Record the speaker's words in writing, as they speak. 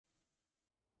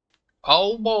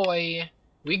Oh boy,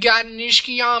 we got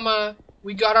Nishikiyama.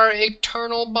 We got our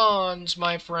eternal bonds,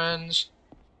 my friends.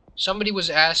 Somebody was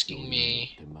asking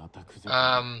me,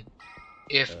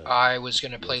 if I was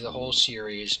gonna play the whole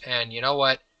series, and you know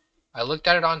what? I looked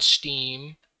at it on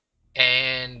Steam,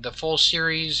 and the full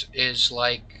series is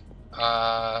like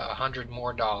 $100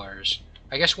 more.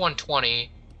 I guess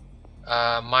 120,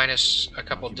 minus a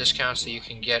couple discounts that you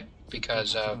can get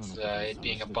because of it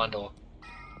being a bundle.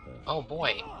 Oh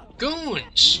boy,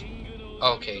 goons!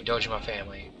 Okay, Dojima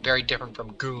family, very different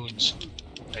from goons.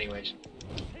 Anyways,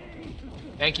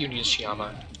 thank you,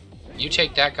 Nishiyama. You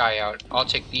take that guy out, I'll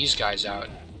take these guys out.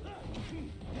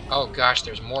 Oh gosh,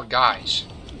 there's more guys.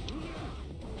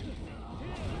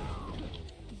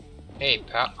 Hey,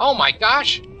 pal. Oh my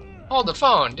gosh! Hold the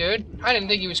phone, dude. I didn't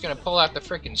think he was gonna pull out the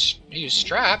frickin' he was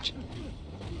strapped.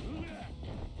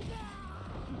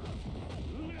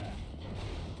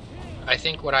 I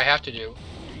think what I have to do...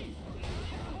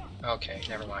 Okay,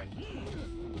 never mind.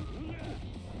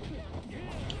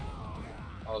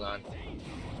 Hold on.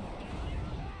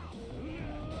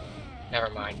 Never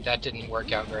mind. That didn't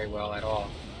work out very well at all.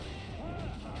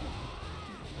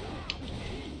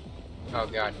 Oh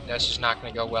god, this is not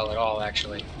going to go well at all,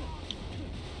 actually.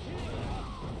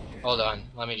 Hold on.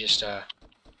 Let me just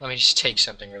take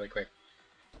something really quick.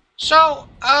 So,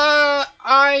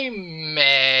 I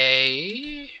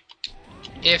may,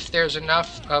 if there's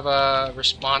enough of a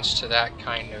response to that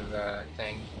kind of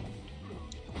thing.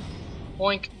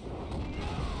 Boink.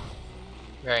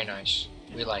 Very nice.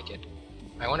 We like it.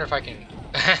 I wonder if I can...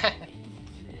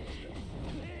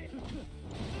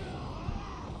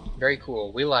 Very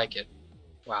cool. We like it.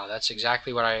 Wow, that's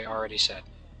exactly what I already said.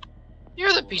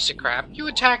 You're the piece of crap. You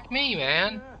attacked me,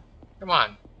 man. Come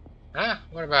on. Huh?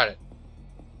 What about it?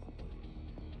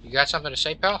 You got something to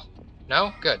say, pal?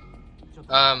 No? Good.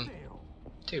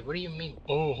 Dude, what do you mean?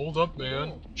 Oh, hold up,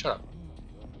 man. Shut up.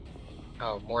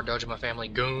 Oh, more Dojima family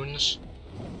goons.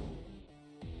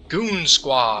 Goon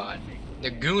Squad.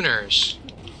 The Gooners.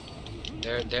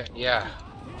 They're, yeah.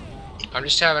 I'm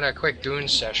just having a quick goon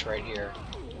sesh right here.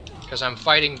 Because I'm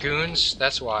fighting goons?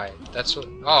 That's why. That's what...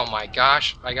 Oh my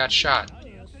gosh, I got shot.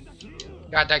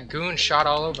 God, that goon shot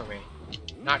all over me.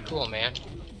 Not cool, man.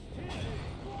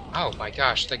 Oh my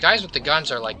gosh, the guys with the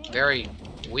guns are like very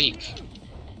weak.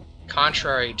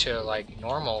 Contrary to like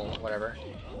normal whatever.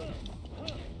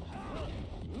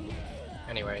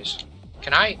 Anyways.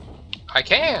 Can I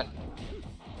can!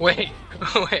 Wait,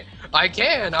 wait, I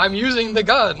can! I'm using the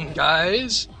gun,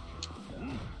 guys!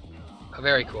 Oh,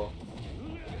 very cool.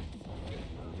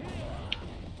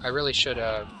 I really should,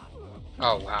 oh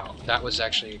wow, that was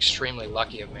actually extremely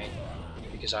lucky of me.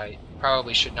 Because I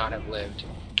probably should not have lived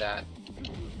that.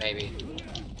 Maybe.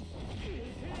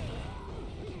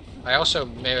 I also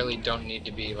merely don't need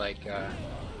to be, like,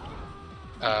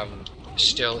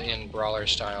 still in brawler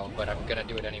style, but I'm gonna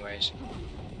do it anyways.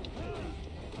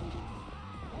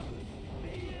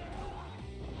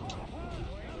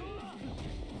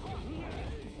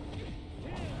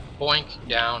 Boink,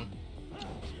 down.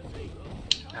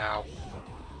 Ow.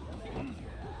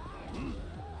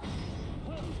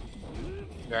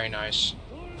 Very nice.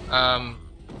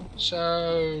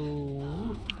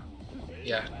 So...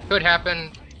 yeah, could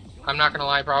happen. I'm not gonna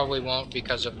lie, probably won't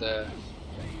because of the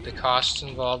costs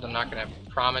involved. I'm not gonna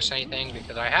promise anything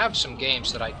because I have some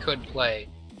games that I could play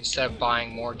instead of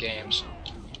buying more games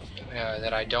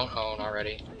that I don't own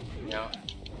already, you know?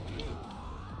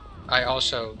 I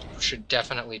also should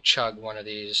definitely chug one of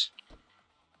these.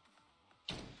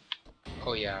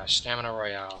 Oh yeah, Stamina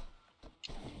Royale.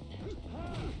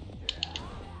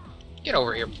 Get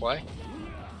over here, boy.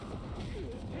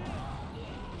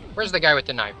 Where's the guy with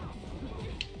the knife?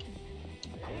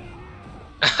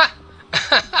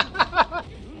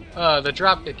 The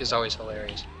dropkick is always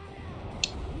hilarious.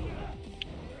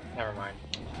 Never mind.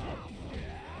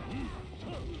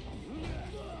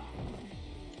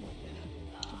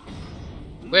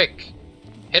 Quick!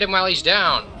 Hit him while he's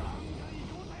down!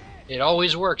 It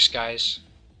always works, guys.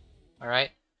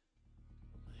 Alright?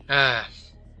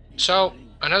 So,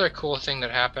 another cool thing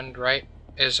that happened, right,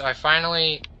 is I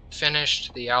finally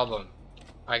finished the album.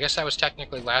 I guess that was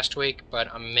technically last week, but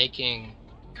I'm making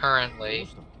currently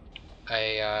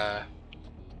a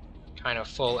kind of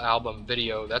full album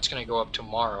video. That's going to go up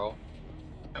tomorrow.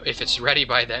 If it's ready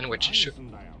by then, which it should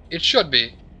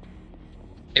be.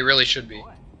 It really should be.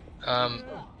 What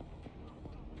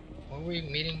were we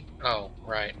meeting? Oh,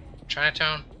 right.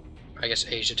 Chinatown? I guess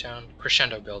Asia Town.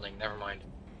 Crescendo Building, never mind.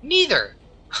 Neither!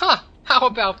 Huh! How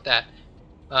about that?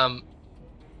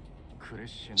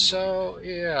 So,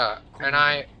 yeah. And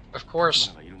I, of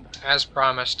course, as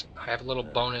promised, I have a little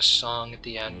bonus song at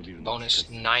the end. Bonus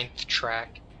 9th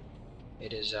track.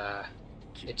 It is,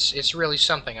 it's really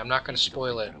something. I'm not going to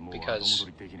spoil it because,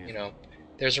 you know,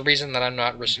 there's a reason that I'm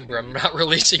not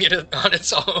releasing it on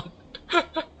its own.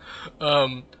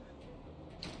 I'm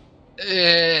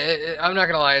not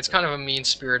gonna lie, it's kind of a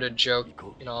mean-spirited joke.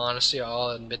 You know, honestly, I'll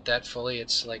admit that fully.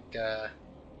 It's like,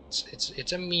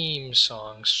 it's a meme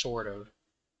song, sort of,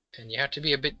 and you have to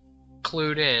be a bit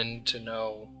clued in to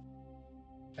know.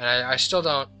 And I still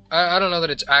don't. I don't know that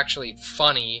it's actually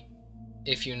funny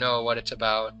if you know what it's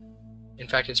about. In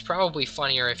fact, it's probably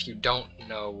funnier if you don't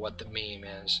know what the meme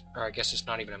is. Or I guess it's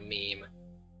not even a meme.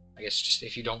 I guess just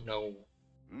if you don't know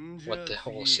what the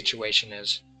whole situation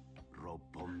is.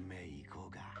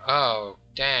 Oh,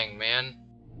 dang, man.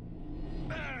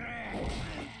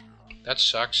 That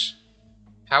sucks.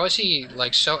 How is he,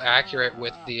 like, so accurate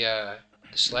with the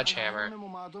sledgehammer?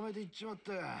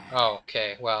 Oh,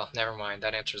 okay. Well, never mind.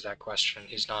 That answers that question.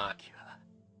 He's not.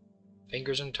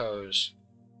 Fingers and toes.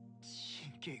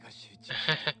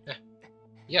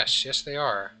 Yes, they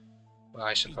are. Well,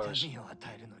 I suppose.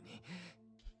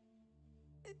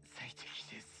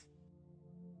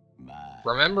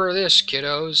 Remember this,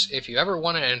 kiddos. If you ever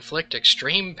want to inflict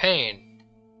extreme pain,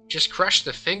 just crush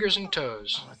the fingers and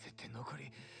toes.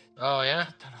 Oh, yeah?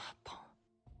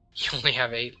 You only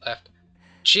have 8 left.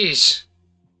 Jeez.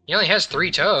 He only has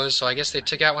 3 toes, so I guess they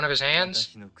took out one of his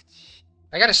hands?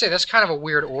 I gotta say, that's kind of a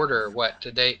weird order. What,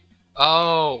 did they...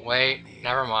 Oh, wait.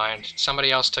 Never mind.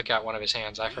 Somebody else took out one of his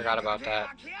hands. I forgot about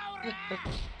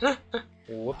that.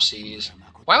 Whoopsies.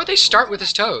 Why would they start with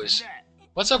his toes?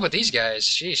 What's up with these guys?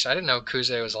 Jeez, I didn't know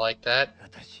Kuze was like that.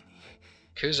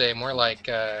 Kuze, more like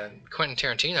Quentin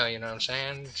Tarantino, you know what I'm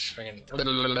saying?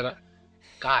 Friggin...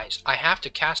 Guys, I have to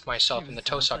cast myself in the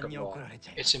toe sucker role.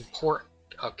 It's important.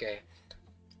 Okay.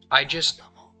 I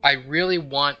really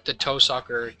want the toe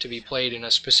sucker to be played in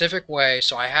a specific way,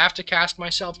 so I have to cast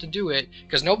myself to do it,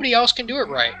 because nobody else can do it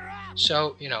right.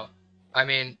 So, you know, I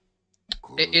mean,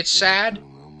 it's sad.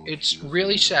 It's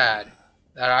really sad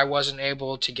that I wasn't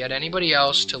able to get anybody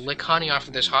else to lick honey off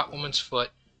of this hot woman's foot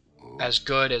as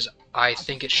good as I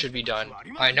think it should be done.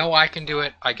 I know I can do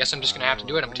it. I guess I'm just going to have to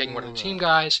do it. I'm taking one of the team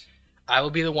guys. I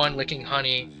will be the one licking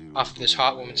honey off of this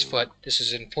hot woman's foot. This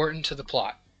is important to the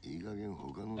plot.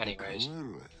 Anyways,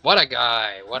 what a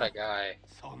guy, what a guy.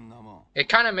 It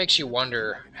kind of makes you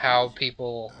wonder how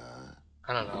people,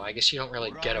 I don't know, I guess you don't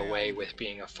really get away with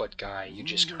being a foot guy. You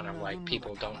just kind of like,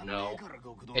 people don't know.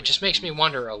 It just makes me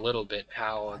wonder a little bit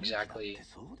how exactly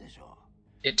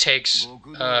it takes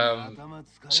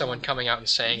someone coming out and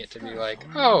saying it to be like,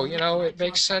 oh, you know, it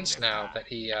makes sense now that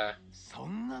he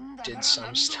did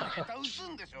some stuff.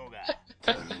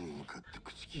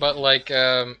 But like,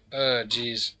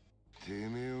 geez.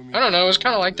 I don't know, it was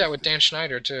kind of like that with Dan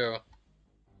Schneider too.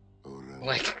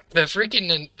 Like, the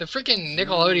freaking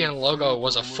Nickelodeon logo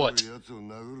was a foot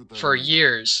for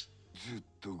years.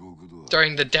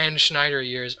 During the Dan Schneider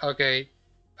years. Okay,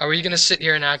 are we gonna sit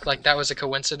here and act like that was a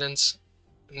coincidence?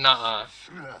 Nuh-uh.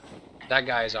 That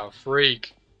guy's a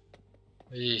freak.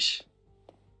 Yeesh.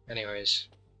 Anyways,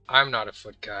 I'm not a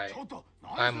foot guy.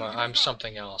 I'm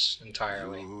something else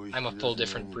entirely. I'm a full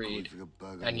different breed.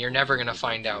 And you're never gonna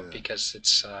find out because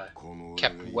it's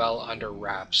kept well under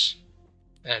wraps.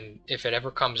 And if it ever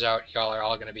comes out, y'all are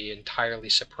all gonna be entirely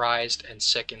surprised and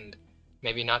sickened.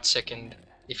 Maybe not sickened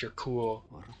if you're cool,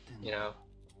 you know.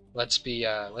 Let's be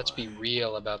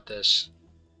real about this.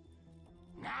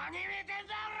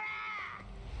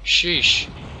 Sheesh.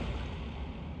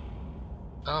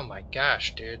 Oh my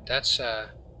gosh, dude, that's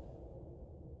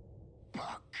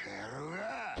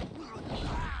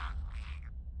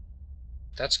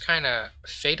kind of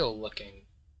fatal looking,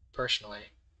 personally.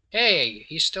 Hey,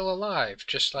 he's still alive,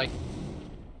 just like,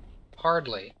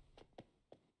 hardly.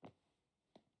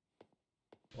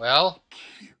 Well,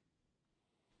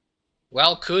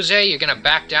 Kuze, you gonna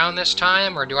back down this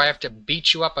time, or do I have to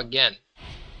beat you up again?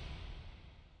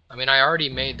 I mean, I already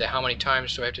made the how many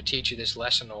times do I have to teach you this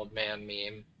lesson, old man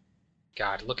meme.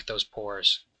 God, look at those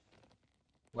pores.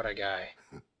 What a guy.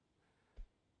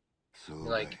 You're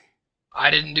like, I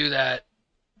didn't do that.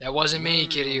 That wasn't me,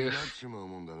 Kiryu.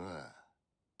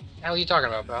 The hell are you talking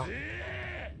about, pal?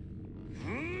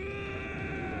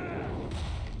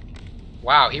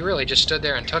 Wow, he really just stood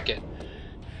there and took it.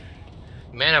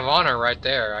 Man of honor right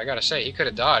there. I gotta say, he could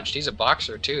have dodged. He's a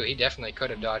boxer, too. He definitely could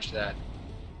have dodged that.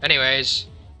 Anyways,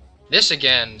 this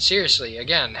again, seriously,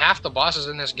 again, half the bosses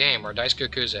in this game are Daisuke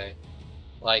Kuze.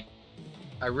 Like,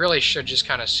 I really should just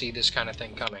kind of see this kind of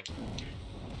thing coming.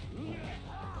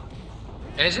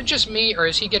 And is it just me, or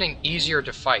is he getting easier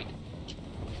to fight?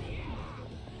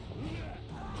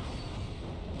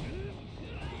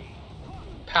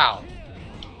 pal.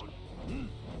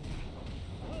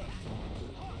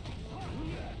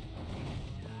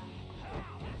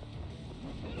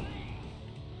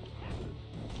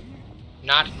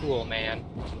 Not cool, man.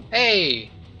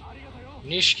 Hey!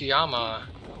 Nishikiyama.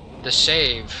 The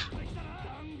save.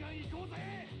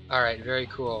 Alright, very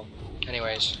cool.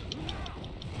 Anyways.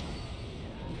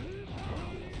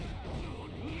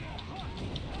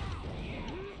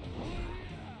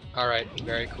 Alright,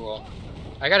 very cool.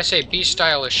 I gotta say, Beast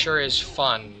Style sure is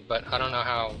fun, but I don't know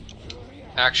how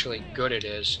actually good it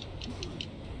is.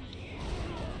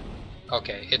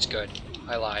 Okay, it's good.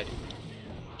 I lied.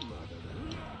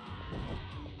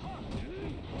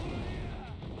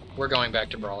 We're going back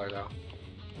to Brawler, though.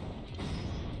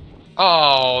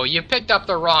 Oh, you picked up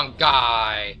the wrong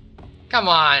guy. Come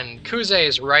on, Kuze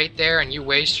is right there, and you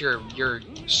waste your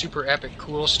super epic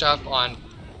cool stuff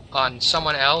on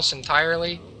someone else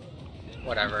entirely?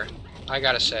 Whatever. I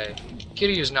gotta say,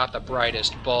 Kiryu's not the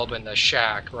brightest bulb in the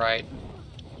shack, right?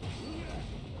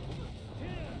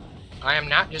 I am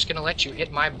not just gonna let you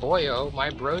hit my boyo, my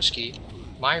broski,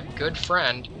 my good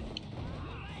friend.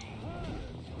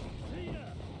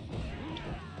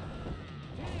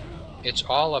 It's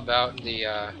all about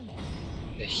the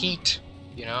heat,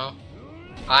 you know?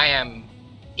 I am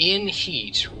in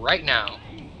heat right now.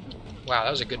 Wow,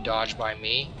 that was a good dodge by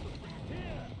me.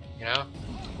 You know?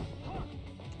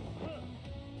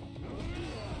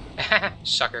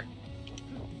 Sucker.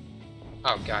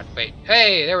 Oh god, wait.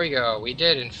 Hey, there we go. We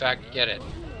did, in fact, get it.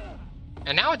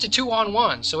 And now it's a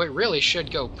 2-on-1, so it really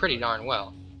should go pretty darn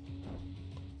well.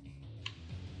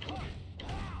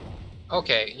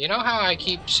 Okay, you know how I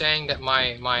keep saying that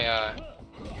my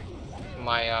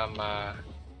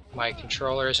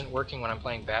controller isn't working when I'm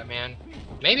playing Batman?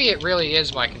 Maybe it really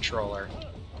is my controller.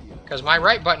 Because my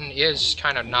right button is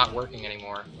kind of not working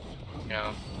anymore. You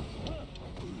know?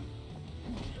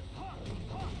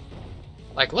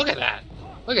 Like, look at that!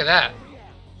 Look at that!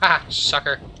 Ha!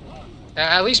 Sucker.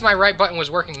 At least my right button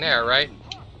was working there, right?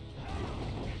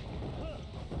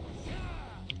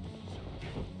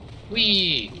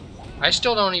 Whee! I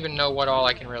still don't even know what all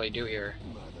I can really do here,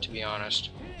 to be honest.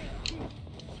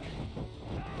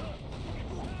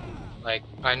 Like,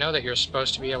 I know that you're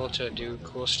supposed to be able to do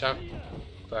cool stuff,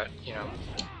 but, you know,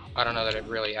 I don't know that it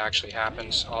really actually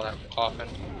happens all that often.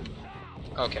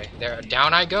 Okay, there,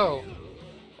 down I go!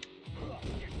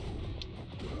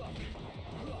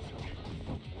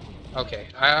 Okay,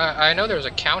 I know there's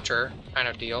a counter kind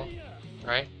of deal,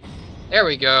 right? There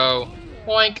we go!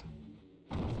 Boink!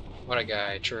 What a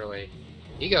guy, truly.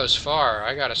 He goes far,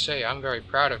 I gotta say. I'm very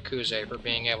proud of Kuze for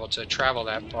being able to travel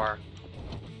that far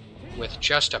with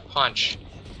just a punch.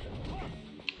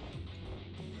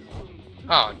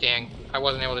 Oh, dang. I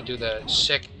wasn't able to do the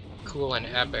sick, cool, and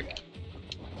epic.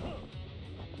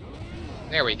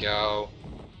 There we go.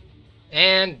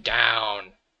 And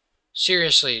down.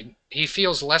 Seriously, he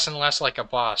feels less and less like a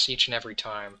boss each and every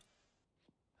time.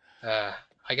 I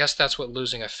guess that's what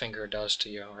losing a finger does to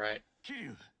you, right?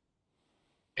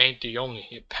 Ain't the only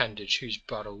appendage he's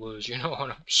about to lose, you know what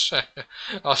I'm saying?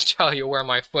 I'll tell you where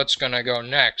my foot's gonna go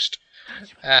next.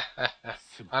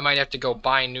 I might have to go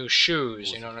buy new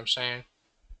shoes, you know what I'm saying?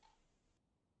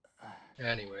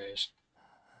 Anyways.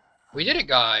 We did it,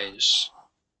 guys!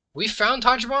 We found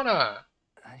Tachibana!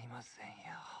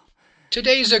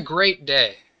 Today's a great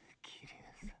day.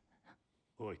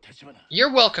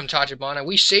 You're welcome, Tachibana.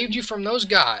 We saved you from those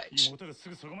guys.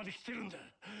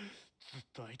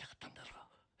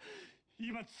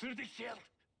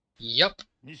 Yup.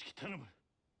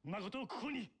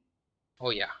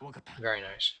 Oh yeah. Very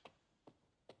nice.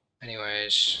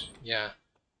 Anyways, yeah.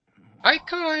 I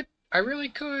could. I really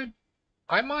could.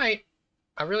 I might.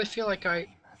 I really feel like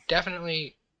I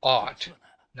definitely ought,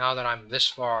 now that I'm this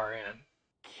far in.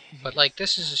 But like,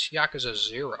 this is Yakuza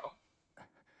 0.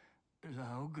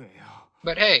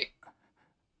 But hey,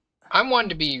 I'm one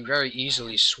to be very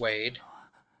easily swayed.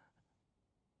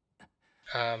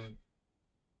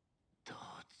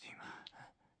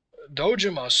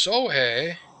 Dojima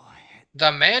Sohei?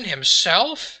 The man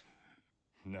himself?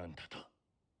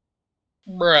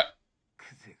 Bruh.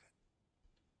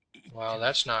 Well,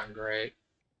 that's not great.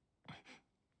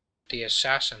 The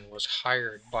assassin was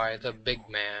hired by the big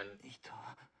man.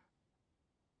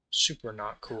 Super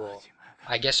not cool.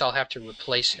 I guess I'll have to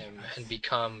replace him and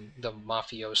become the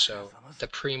mafioso, the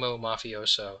primo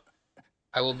mafioso.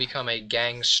 I will become a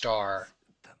gang star.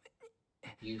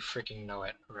 You freaking know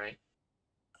it, right?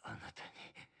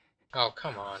 Oh,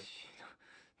 come on.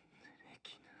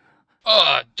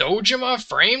 Dojima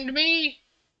framed me?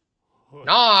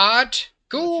 Not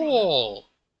cool!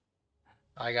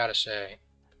 I gotta say.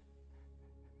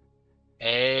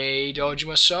 Hey. me,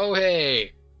 Dojima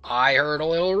Sohei. I heard a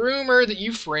little rumor that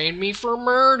you framed me for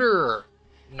murder.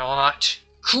 Not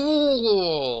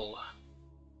cool.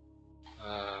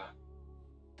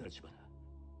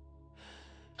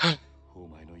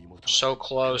 So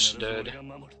close, dude.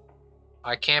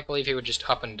 I can't believe he would just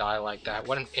up and die like that.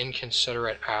 What an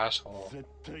inconsiderate asshole.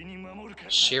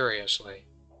 Seriously.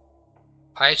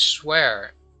 I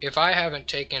swear, if I haven't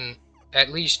taken at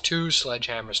least 2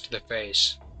 sledgehammers to the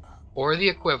face, or the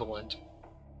equivalent,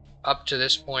 up to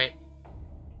this point,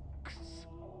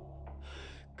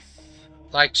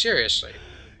 like, seriously,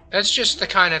 that's just the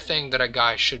kind of thing that a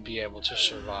guy should be able to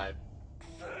survive.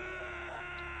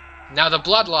 Now, the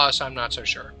blood loss, I'm not so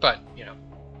sure, but, you know,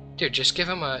 dude, just give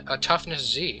him a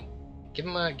toughness Z. Give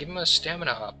him a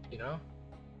stamina up, you know?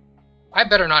 I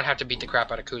better not have to beat the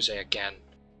crap out of Kuze again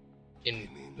in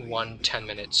one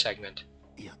 10-minute segment.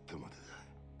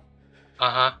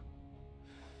 Uh-huh.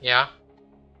 Yeah.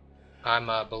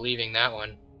 I'm believing that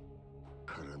one.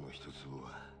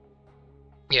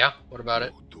 Yeah, what about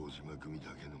it?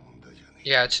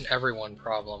 Yeah, it's an everyone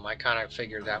problem. I kind of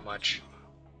figured that much.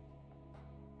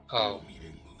 Oh.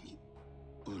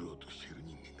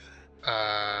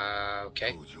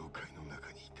 Okay.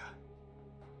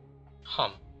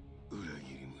 Hum.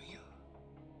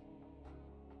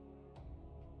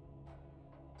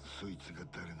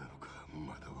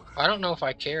 I don't know if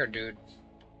I care, dude.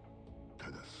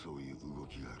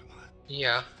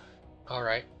 Yeah.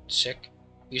 Alright. Sick.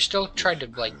 You still tried to,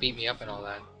 like, beat me up and all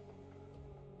that.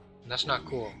 And that's not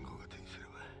cool.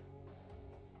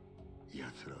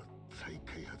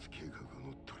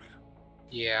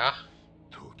 Yeah.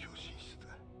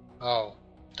 Oh,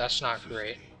 that's not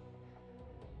great.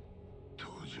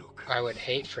 I would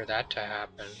hate for that to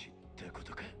happen.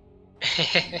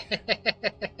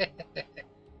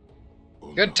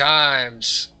 Good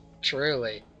times.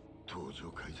 Truly.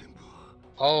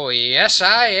 Oh, yes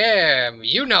I am.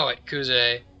 You know it,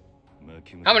 Kuze.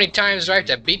 How many times do I have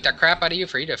to beat the crap out of you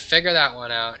for you to figure that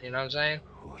one out? You know what I'm saying?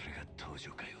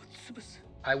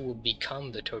 I will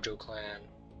become the Tojo clan.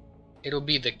 It'll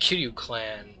be the Kiryu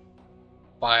clan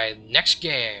by next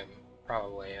game,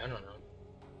 probably. I don't know.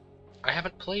 I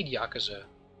haven't played Yakuza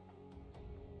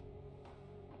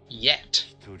yet,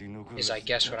 is I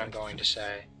guess what I'm going to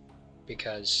say,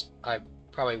 because I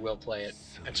probably will play it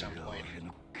at some point.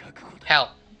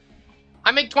 Hell,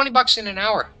 I make 20 bucks in an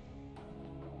hour,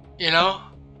 you know?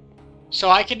 So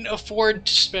I can afford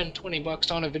to spend 20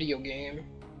 bucks on a video game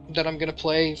that I'm gonna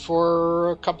play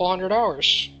for a couple hundred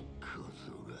hours.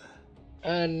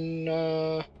 And,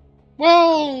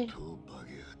 well,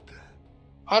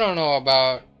 I don't know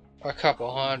about a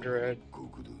couple hundred.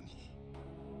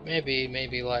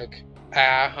 Maybe like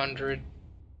 100,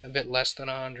 a bit less than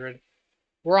 100.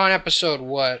 We're on episode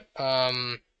what?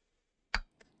 God,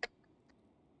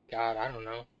 I don't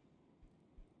know.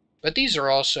 But these are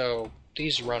also,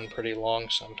 these run pretty long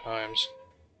sometimes.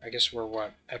 I guess we're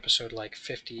what, episode like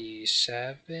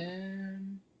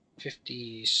 57?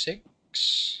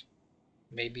 56?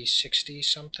 Maybe 60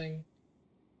 something?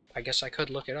 I guess I could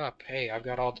look it up. Hey, I've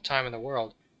got all the time in the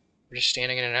world. We're just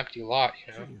standing in an empty lot,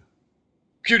 you know?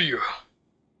 Kiryu!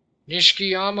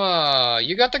 Nishikiyama!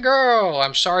 You got the girl!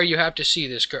 I'm sorry you have to see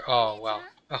this girl. Oh, well.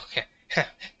 Okay.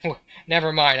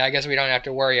 Never mind. I guess we don't have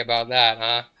to worry about that,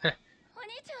 huh?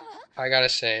 I gotta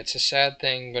say, it's a sad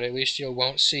thing, but at least you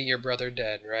won't see your brother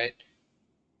dead, right?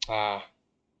 Ah,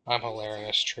 I'm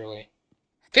hilarious, truly.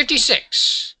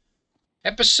 56!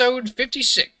 Episode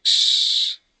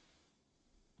 56.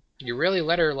 You really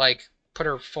let her, like, put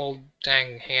her full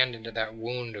dang hand into that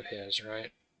wound of his,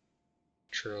 right?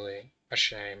 Truly. A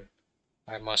shame,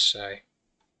 I must say.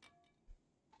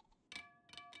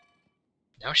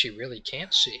 Now she really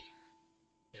can't see.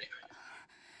 Anyway.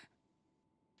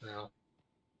 Well.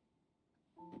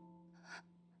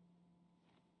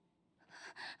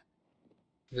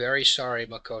 Very sorry,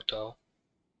 Makoto.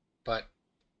 But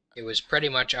it was pretty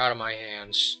much out of my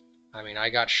hands. I mean, I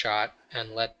got shot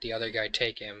and let the other guy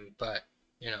take him, but,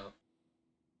 you know.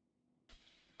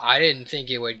 I didn't think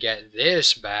it would get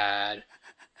this bad.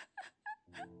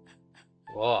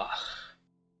 Ugh.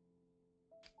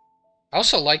 I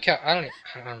also like how, I don't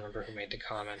remember who made the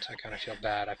comment. I kind of feel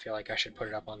bad. I feel like I should put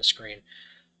it up on the screen.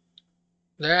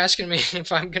 They're asking me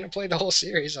if I'm going to play the whole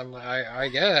series. I'm like, I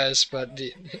guess, but do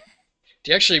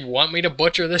you actually want me to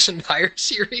butcher this entire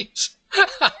series?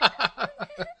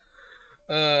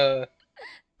 I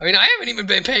mean, I haven't even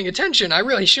been paying attention. I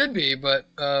really should be, but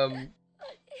I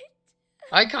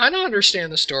kind of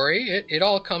understand the story. It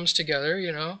all comes together,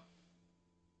 you know.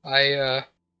 I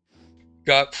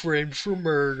got framed for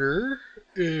murder.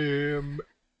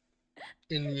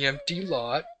 in the empty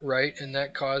lot, right? And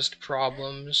that caused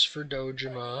problems for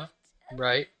Dojima,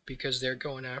 right? Because they're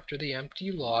going after the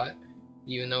empty lot,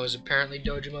 even though it was apparently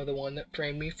Dojima the one that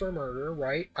framed me for murder,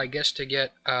 right? I guess to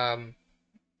get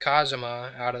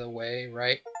Kazuma out of the way,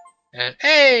 right? And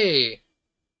hey!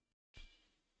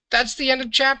 That's the end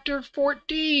of chapter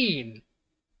 14!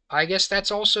 I guess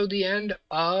that's also the end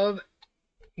of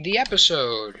the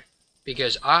episode.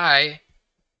 Because I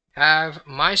have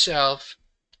myself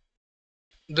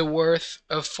the worth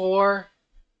of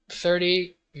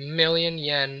 430 million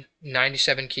yen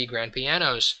 97 key grand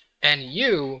pianos. And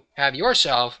you have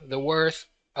yourself the worth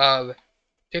of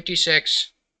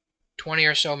 56 20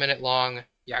 or so minute long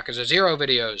Yakuza 0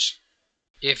 videos.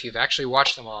 If you've actually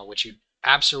watched them all, which you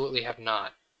absolutely have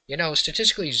not. You know,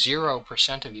 statistically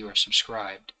 0% of you are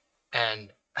subscribed. And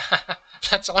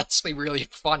that's honestly really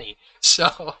funny.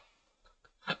 So,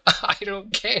 I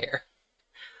don't care.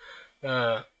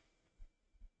 But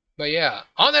yeah,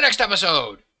 on the next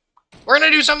episode, we're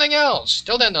gonna do something else.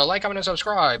 Till then, though, like, comment, and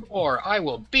subscribe, or I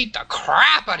will beat the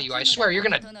crap out of you. I swear, you're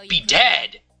gonna be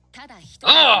dead.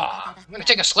 I'm gonna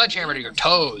take a sledgehammer to your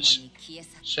toes.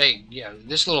 Say, yeah,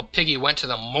 this little piggy went to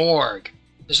the morgue.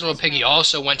 This little piggy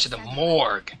also went to the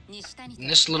morgue. And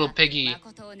this little piggy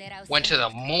went to the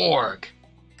morgue.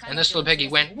 And this little piggy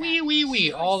went wee wee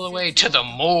wee all the way to the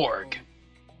morgue.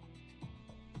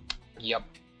 Yep.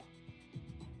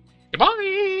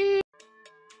 Goodbye!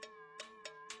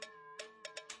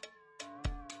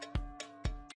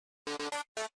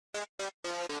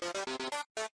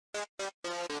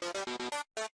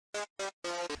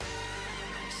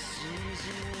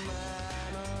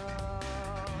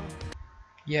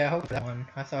 Yeah, I hope that one.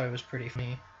 I thought it was pretty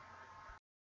funny.